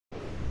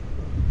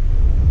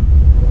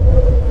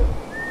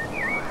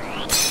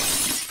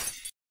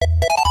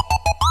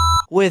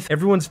with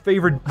everyone's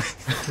favorite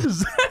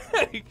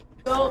Zach.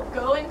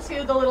 Go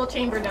into the little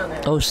chamber down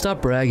there. Oh,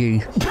 stop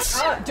bragging.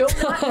 Do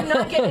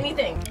not get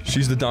anything.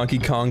 She's the Donkey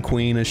Kong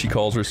Queen, as she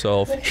calls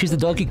herself. She's the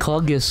Donkey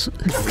Kongus.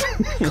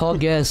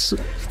 Kongus.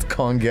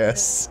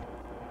 Kongus.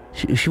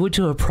 She went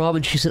to her prom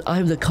and she said,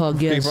 I'm the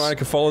Kongus. Hey,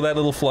 Veronica, follow that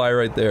little fly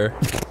right there.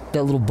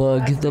 That little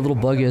bug. That little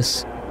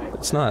buggus.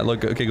 It's not.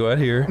 Look, okay, go ahead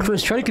here.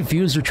 Chris, try to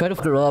confuse her. Try to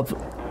fuck her up.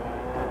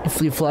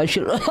 You fly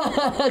shit.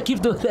 Keep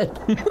doing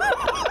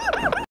that.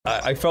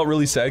 I felt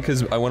really sad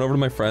because I went over to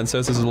my friend's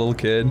house as a little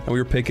kid, and we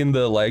were picking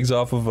the legs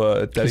off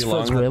of Daddy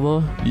Long. His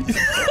grandma?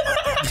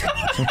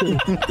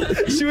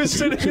 She was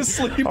sitting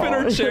asleep in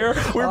her chair.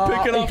 We were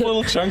picking off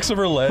little chunks of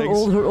her legs.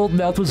 Her old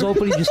mouth was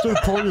open. You just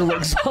started pulling her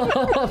legs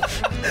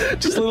off.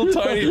 Just little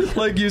tiny,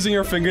 like using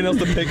her fingernails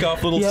to pick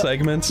off little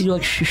segments. You're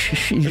like, shh, shh,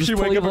 shh. She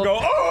wake up and go,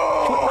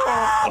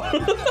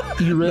 oh!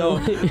 You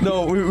really?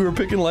 No, we were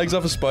picking legs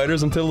off of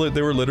spiders until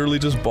they were literally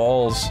just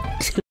balls.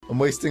 I'm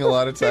wasting a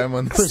lot of time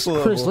on this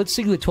level. Chris, let's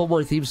sing the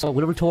Tomar theme song.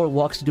 Whenever Tomar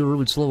walks into a room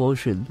in slow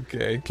motion.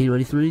 Okay. Okay, you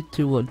ready? 3,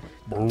 2, 1.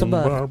 Tomar,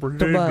 Tomar, Tomar,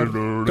 Tomar,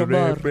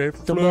 Tomar,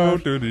 Tomar,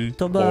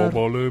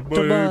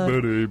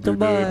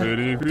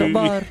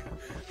 Tomar,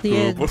 the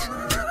end.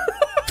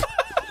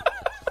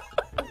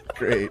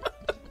 Great.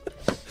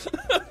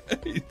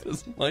 He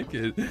doesn't like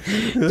it.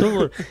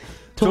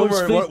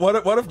 Tomar,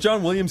 what if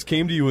John Williams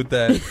came to you with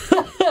that?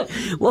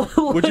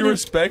 Would you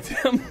respect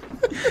him?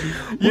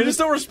 You just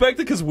don't respect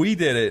it because we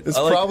did it. It's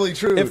probably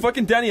true. If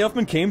fucking Danny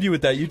Elfman came to you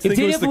with that, you'd think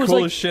it was the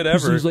coolest shit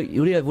ever. He's like,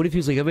 what if he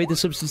was like, I made the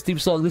Simpsons theme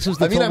song, this is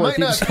the Tomar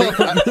theme song.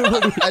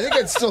 I think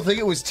I'd still think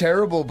it was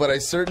terrible, but I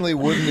certainly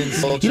wouldn't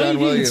insult John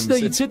Williams.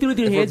 You'd sit there with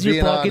your hands in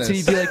your pockets and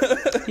you'd be like,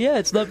 yeah,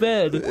 it's not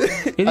bad.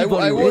 I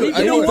would.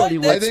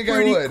 I think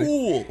I would.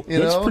 Cool.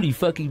 That's pretty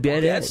fucking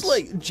badass. That's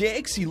like,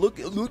 Jaxie, look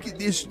at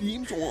this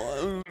theme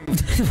song.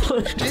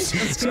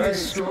 Jesus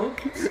Christ.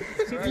 Stroke?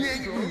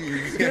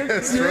 Yeah,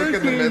 stroke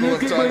in the middle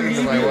of talking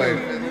to my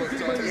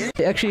wife.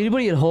 Actually,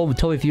 anybody at home,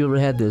 tell me if you ever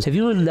had this. Have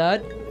you ever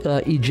not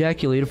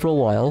ejaculated for a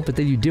while, but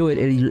then you do it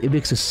and it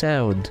makes a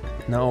sound?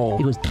 No.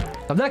 He goes,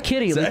 I'm not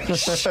kidding.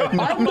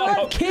 I'm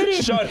not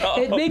kidding. Shut up.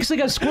 It makes like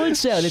a squirt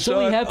sound. It's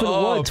only happened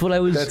once when I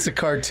was... That's a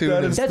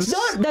cartoon. That's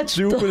the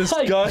stupidest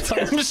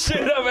goddamn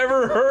shit I've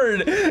ever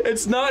heard.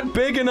 It's not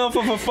big enough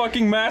of a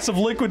fucking massive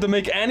liquid to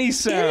make any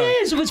sound.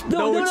 It is. It's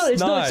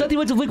not the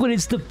amount of liquid.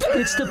 It's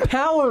the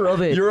power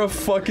of it. You're a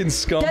fucking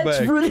scumbag.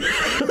 That's really...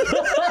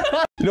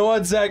 You know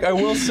what, Zach? I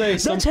will say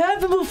that's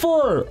happened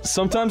before.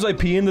 Sometimes I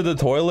pee into the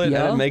toilet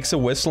and it makes a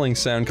whistling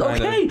sound,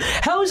 kind of. Okay,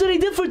 how is it any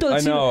different though? I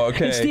know.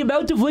 Okay, it's the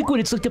amount of liquid.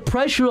 It's like the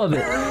pressure of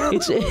it.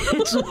 It's.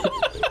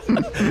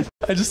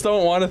 I just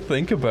don't want to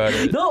think about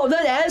it. No, I'm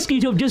not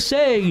asking you. I'm just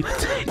saying.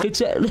 It's.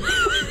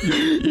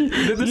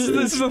 This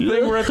is the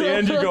thing where at the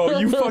end you go,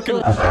 you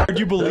fucking.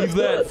 You believe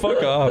that?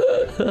 Fuck off.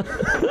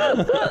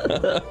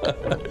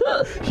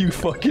 You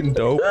fucking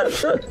dope.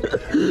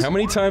 How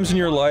many times in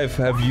your life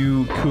have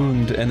you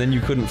coomed and then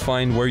you couldn't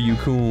find where you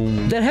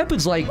coomed? That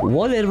happens like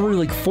 1 every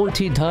like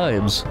 14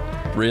 times.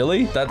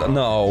 Really?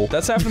 No.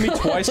 That's happened to me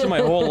twice in my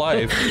whole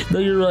life. No,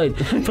 you're right.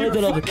 You're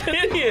a fucking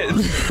idiot.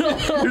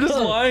 You're just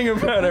lying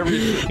about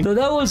everything. No,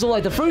 that was a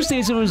lie. The first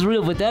answer was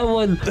real, but that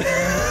one...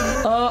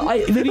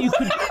 maybe you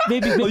could...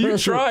 Well, you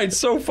tried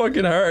so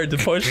fucking hard to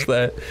push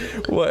that.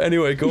 Well,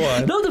 anyway, go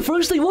on. No, the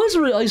first thing was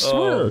real, I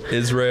swear. Oh,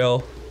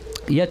 Israel.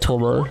 Yeah,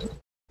 Tomar.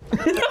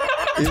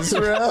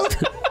 Israel?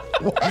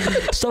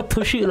 Stop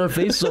pushing it in our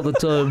faces all the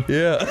time.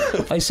 Yeah.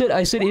 I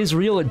said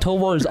Israel, and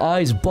Tomar's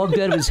eyes bugged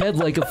out of his head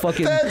like a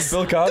fucking...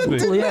 Bill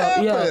Cosby.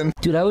 Yeah.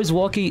 Dude, I was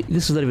walking...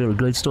 This is not even a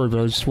great story, but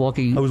I was just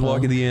walking... I was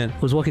walking the end. I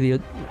was walking the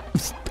end.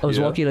 I was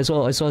walking and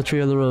I saw a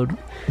tree on the road.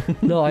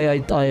 No, I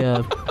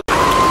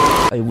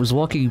was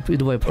walking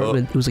into my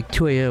apartment. It was like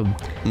 2 a.m.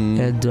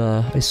 And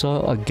I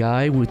saw a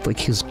guy with like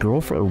his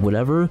girlfriend or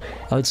whatever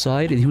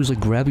outside, and he was like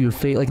grabbing your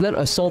face, like not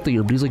assaulting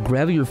her, but he's like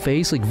grabbing your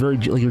face, like very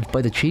like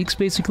by the cheeks,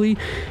 basically.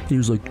 And he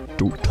was like,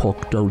 "Don't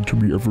talk down to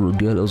me ever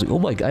again." I was like, "Oh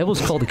my god!" I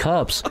almost called the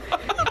cops.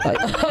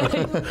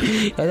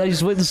 And I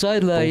just went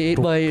inside and I ate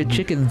my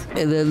chicken,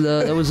 and then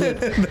that was it.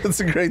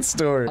 That's a great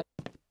story.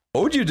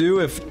 What would you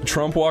do if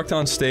Trump walked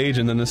on stage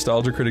and the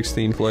Nostalgia Critics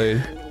theme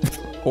played?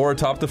 Or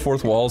Top the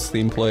Fourth Walls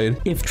theme played?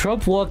 If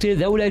Trump walked in,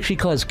 that would actually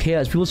cause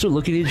chaos. People start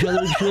looking at each other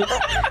and shit.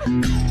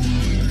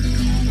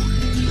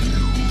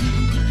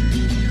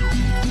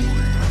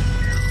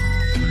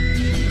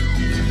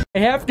 I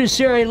have to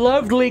say, I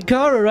loved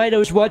Linkara, right? I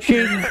was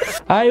watching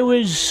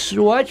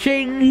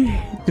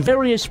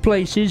various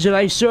places, and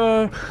I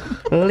saw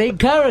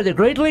Linkara, the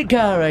great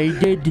Linkara. He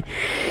did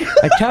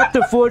Top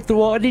the Fourth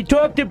Wall, and he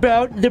talked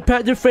about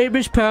the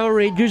famous Power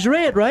Rangers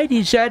rant, right?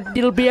 He said,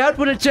 it'll be out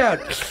when it's out.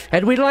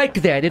 And we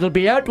like that. It'll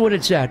be out when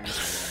it's out.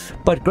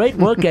 But great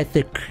work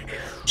ethic.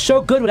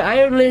 So good when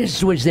Iron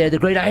Liz was there, the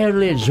great Iron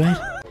Liz, right?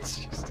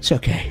 It's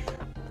okay.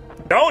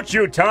 Don't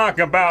you talk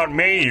about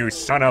me, you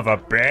son of a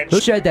bitch! Who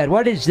said that?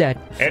 What is that?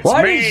 It's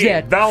what me, is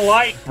that? The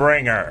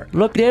Lightbringer!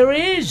 Look, there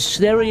he is!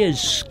 There he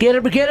is! Get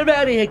him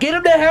out of here! Get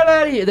him the hell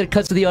out of here! Then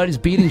cuts to the audience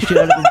beating the shit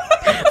out of him,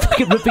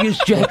 fucking ripping his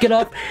jacket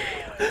up.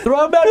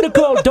 Throw him out in the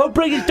cold. Don't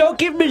bring it. Don't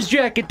give him his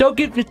jacket. Don't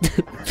give it.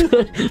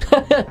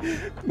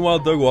 While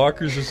Doug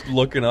Walker's just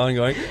looking on,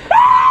 going.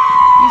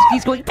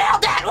 He's going,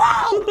 build that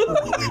wall!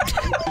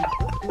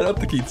 I don't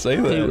think he'd say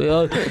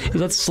that. Is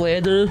that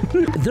slander?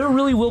 There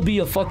really will be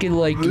a fucking,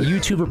 like,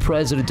 YouTuber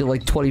president in,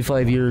 like,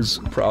 25 years.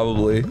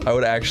 Probably. I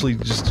would actually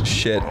just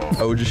shit.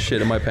 I would just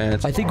shit in my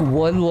pants. I think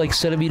one, like,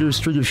 centimeter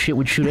string of shit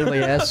would shoot out of my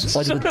ass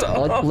on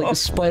like, a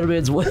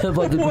Spider-Man's web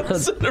on the ground. 1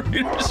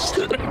 centimeter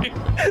string.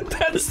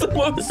 That's the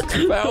most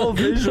foul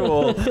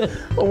visual.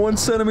 A 1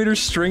 centimeter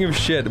string of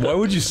shit. Why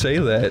would you say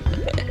that?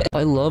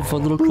 I love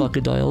fun little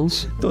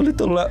crocodiles.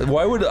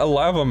 Why would a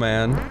lava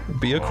man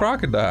be a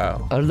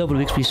crocodile? I don't know, but it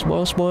makes me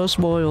smile, smile,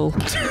 smile.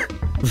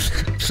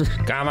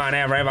 Come on,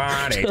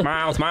 everybody.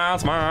 Smile, smile,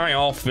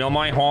 smile. Fill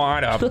my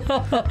heart up.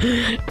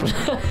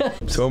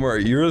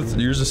 Tomer, you're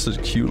just a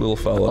cute little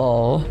fella.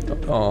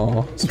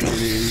 Aw,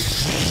 sweetie.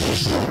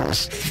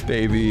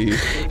 Baby.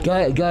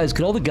 Guys,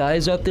 can all the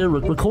guys out there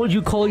record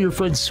you call your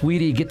friend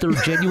sweetie, get their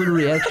genuine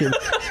reaction.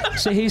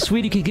 Say, hey,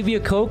 sweetie, can you give me a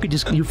Coke? And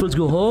just your friends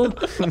go, huh?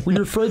 When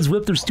your friends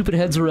whip their stupid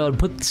heads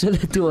around, send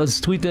it to us,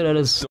 tweet that at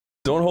us.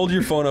 Don't hold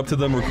your phone up to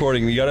them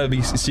recording. You gotta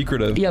be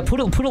secretive. Yeah, put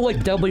it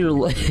like down by your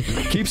leg.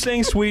 Keep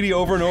saying "sweetie"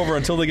 over and over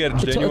until they get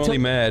genuinely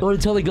mad. Or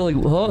until they go like,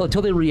 huh?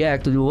 Until they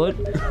react. And what?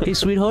 Hey,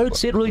 sweetheart,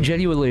 say it really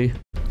genuinely.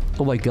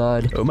 Oh my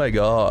god. Oh my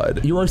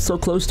god. You are so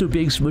close to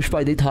being smushed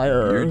by the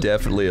tire. You're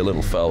definitely a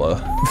little fella.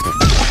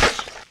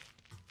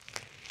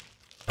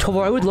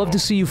 Tomer, I would love to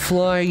see you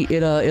flying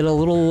in a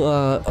little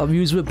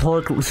amusement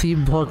park,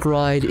 theme park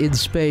ride in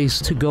space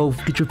to go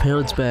get your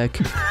parents back.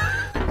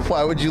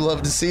 Why would you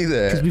love to see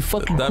that? It'd be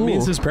fucking That cool.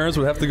 means his parents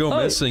would have to go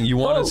missing. You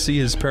want to see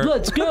his parents?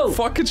 Let's go.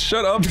 Fucking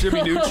shut up,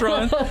 Jimmy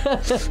Neutron.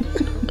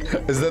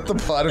 Is that the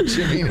plot of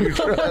Jimmy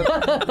Neutron?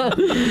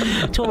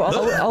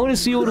 Tomer, I want to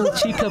see you on a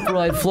teacup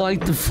ride flying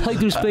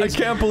through space. I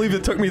can't believe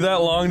it took me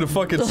that long to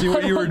fucking see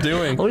what you were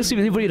doing. I want to see if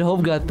anybody at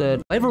home got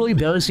that. I have a really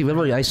embarrassing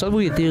memory. I saw the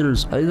movie in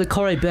theaters. In the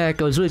car ride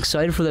back, I was really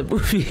excited for that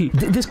movie.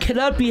 This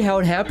cannot be how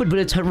it happened, but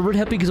I remember it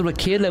happening because I'm a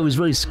kid and I was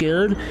really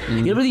scared.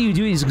 Everything you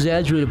do is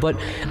exaggerated, but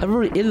I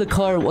remember in the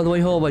car on the way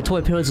home, I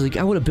told my parents, like,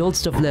 I want to build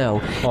stuff now.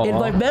 Aww. And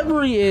my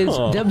memory is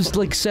them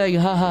like saying,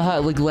 ha ha ha,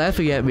 like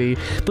laughing at me,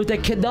 but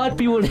that cannot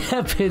be what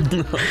happened.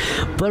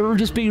 But I remember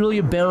just being really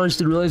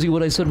embarrassed and realizing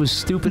what I said was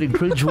stupid and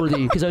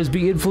cringeworthy because I was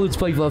being influenced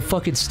by a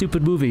fucking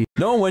stupid movie.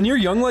 No, when you're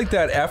young like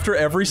that, after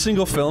every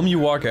single film you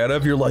walk out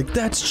of, you're like,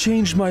 that's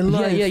changed my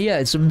life. Yeah,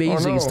 it's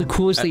amazing. Oh, no. It's the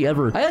coolest thing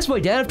ever. I asked my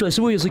dad after I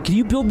saw it, I was like, can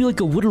you build me like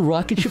a wooden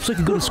rocket ship so I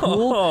can go to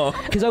school?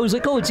 Because I was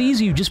like, oh, it's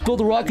easy. You just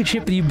build a rocket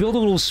ship and you build a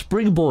little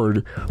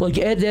springboard. Like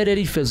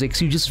any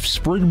physics. You just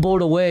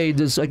springboard away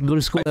and I can go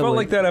to school. I felt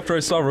like that after I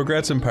saw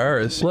Regrets in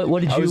Paris. What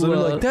did you... I was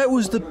literally like, that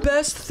was the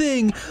best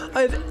thing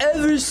I've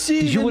ever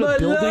seen in my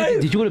life.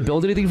 Did you want to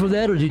build anything from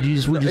that, or did you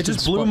just... It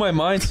just blew my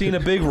mind seeing a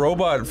big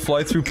robot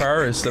fly through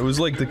Paris. That was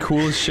like the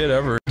coolest shit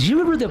ever. Do you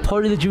remember that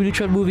part of the Jimmy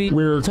Neutron movie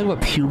where they're talking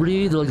about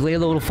puberty? They're like laying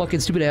the little fucking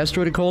stupid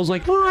asteroid and Cole's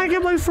like, oh, I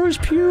get my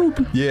first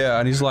pube. Yeah,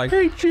 and he's like,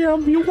 Hey,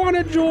 Jim, you want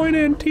to join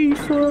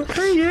Antifa?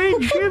 Hey,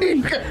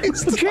 Jimmy.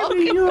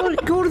 Jimmy, you know,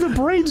 go to the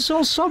brain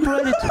cell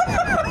subreddit.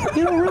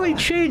 You don't really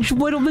change.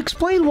 But it'll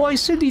explain why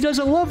Cindy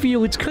doesn't love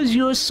you. It's because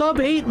you're a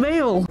sub-8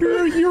 male.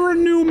 You're a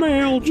new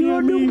male, Jimmy. You're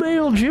a new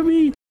male,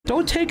 Jimmy.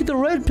 Don't take the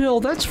red pill.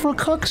 That's for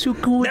cucks who...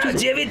 No,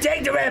 Jimmy,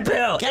 take the red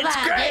pill. It's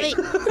great.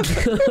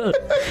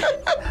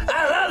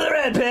 I love the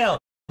red pill.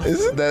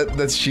 Isn't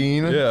that's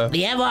Sheen? yeah.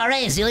 The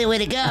MRA is the only way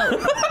to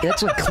go.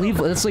 That's like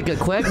Cleveland. That's like a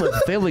Quagmire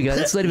Family Guy.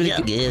 That's not even...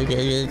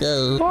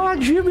 Go. Oh,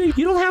 Jimmy,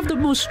 you don't have the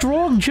most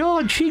strong jaw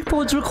and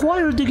cheekbones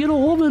required to get a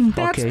woman.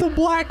 That's the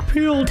black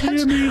pill,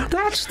 Jimmy.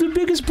 That's the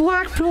biggest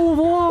black pill of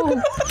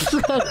all.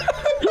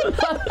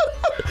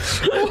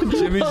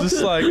 Jimmy's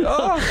just like,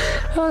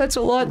 Oh, that's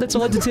a lot. That's a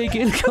lot to take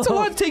in. that's a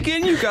lot to take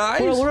in, you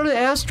guys. We're on an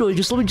asteroid.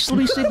 Just let me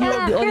sit here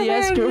on the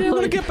asteroid. I'm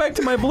gonna get back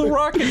to my blue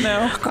rocket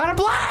now. Got a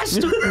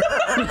blast!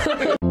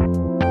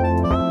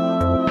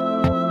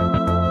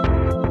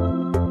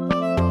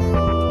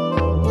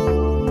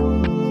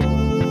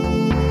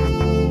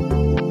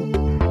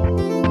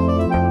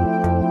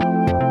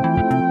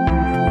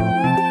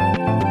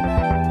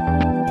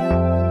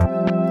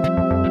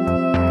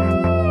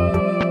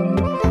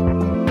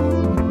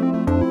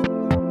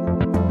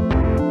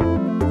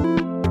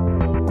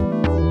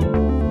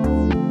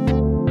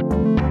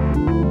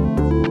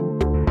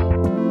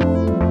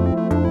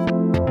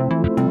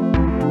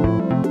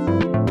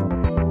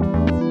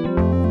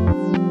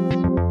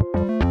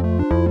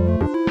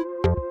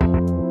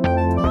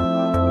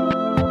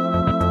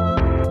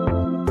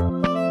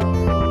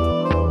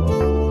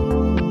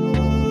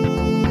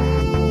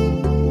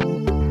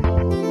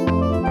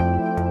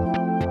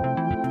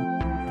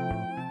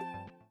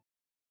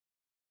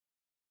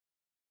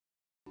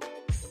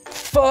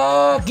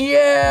 Fuck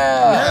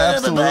yeah!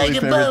 Absolutely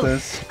favorite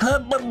this.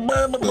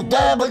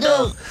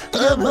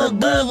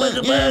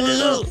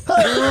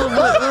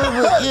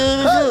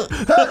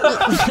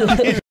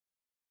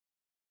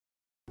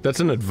 That's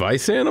an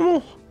advice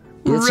animal?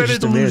 That's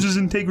just Reddit a man. loses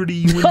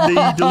integrity when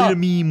they delete a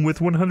meme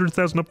with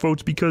 100,000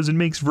 upvotes because it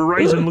makes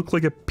Verizon look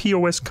like a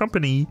POS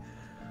company.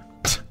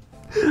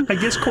 I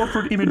guess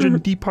corporate image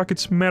and deep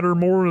pockets matter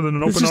more than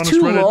an open, This is honest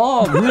too Reddit.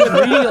 long.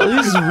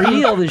 Who's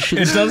reading all this shit?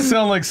 It does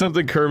sound like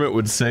something Kermit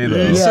would say, though.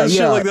 Yeah, He says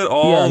shit like that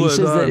all he the says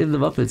that time. in the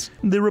Muppets.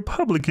 The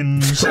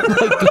Republicans.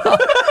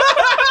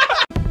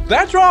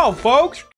 That's all, folks.